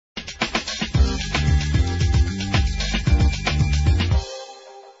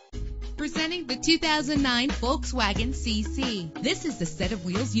by the 2009 Volkswagen CC. This is the set of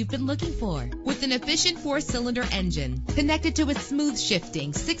wheels you've been looking for, with an efficient 4-cylinder engine connected to a smooth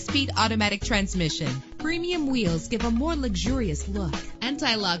shifting 6-speed automatic transmission. Premium wheels give a more luxurious look.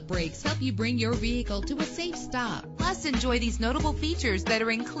 Anti-lock brakes help you bring your vehicle to a safe stop. Plus, enjoy these notable features that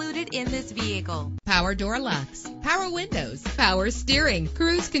are included in this vehicle: power door locks, power windows, power steering,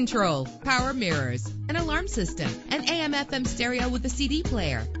 cruise control, power mirrors, an alarm system, an AM/FM stereo with a CD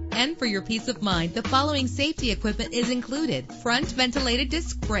player. And for your peace of mind, the following safety equipment is included: front ventilated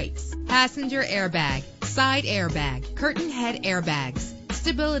disc brakes, passenger airbag, side airbag, curtain head airbags,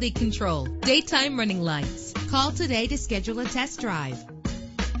 stability control, daytime running lights. Call today to schedule a test drive.